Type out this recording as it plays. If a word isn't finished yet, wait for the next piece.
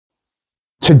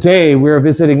Today we're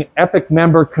visiting Epic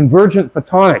member Convergent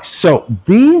Photonics. So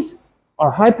these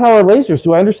are high-power lasers.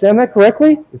 Do I understand that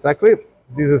correctly? Exactly.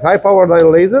 This is high-power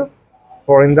diode laser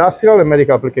for industrial and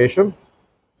medical application.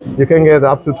 You can get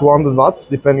up to 200 watts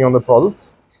depending on the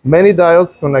products. Many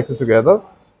diodes connected together.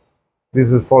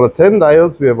 This is for the 10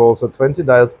 diodes. We have also 20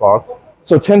 diodes part.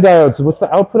 So 10 diodes. What's the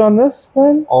output on this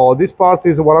then? Oh, this part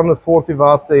is 140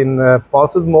 watt in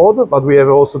pulsed mode, but we have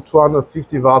also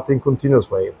 250 watt in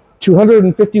continuous wave.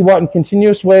 250 watt in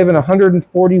continuous wave and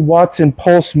 140 watts in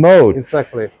pulse mode.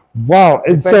 Exactly. Wow.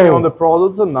 And depending on the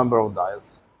products and number of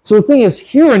diodes. So the thing is,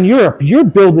 here in Europe, you're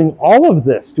building all of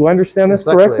this. Do I understand this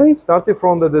correctly? Starting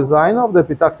from the design of the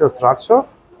epitaxial structure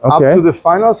up to the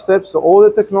final steps, so all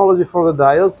the technology for the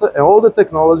diodes and all the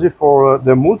technology for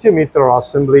the multimeter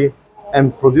assembly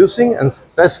and producing and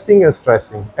testing and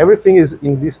stressing. Everything is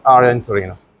in this area in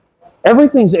Torino.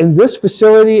 Everything's in this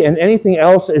facility and anything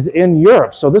else is in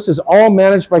Europe. So this is all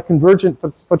managed by Convergent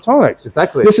Photonics.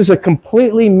 Exactly. This is a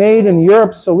completely made in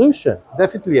Europe solution.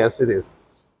 Definitely, yes, it is.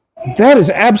 That is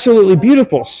absolutely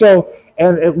beautiful. So,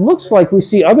 and it looks like we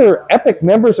see other Epic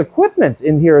members' equipment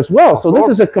in here as well. So this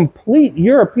is a complete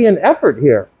European effort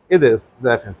here. It is,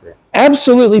 definitely.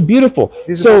 Absolutely beautiful.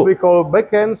 This is what we call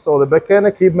back-end. So the back-end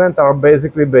equipment are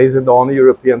basically based on a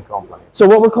European company. So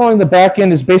what we're calling the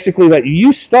back-end is basically that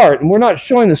you start, and we're not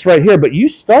showing this right here, but you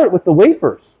start with the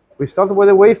wafers. We start with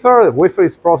a wafer. The wafer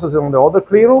is processed on the other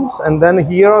clean rooms, and then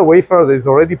here a wafer is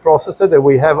already processed, and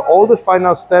we have all the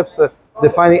final steps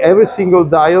defining every single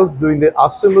diode, doing the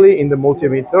assembly in the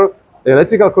multimeter, the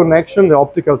electrical connection, the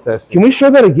optical testing. Can we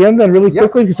show that again then really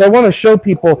quickly? Because I want to show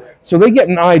people so they get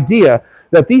an idea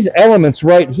that these elements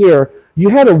right here, you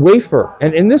had a wafer,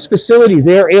 and in this facility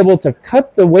they're able to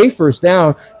cut the wafers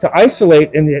down to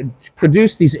isolate and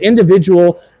produce these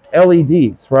individual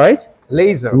LEDs, right?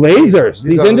 Lasers.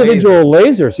 These individual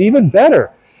lasers, even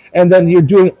better. And then you're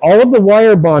doing all of the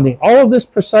wire bonding. All of this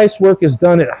precise work is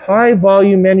done at high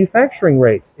volume manufacturing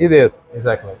rate. It is,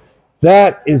 exactly.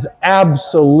 That is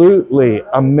absolutely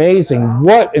amazing.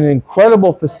 What an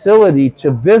incredible facility to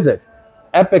visit.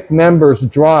 Epic members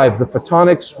drive the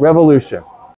photonics revolution.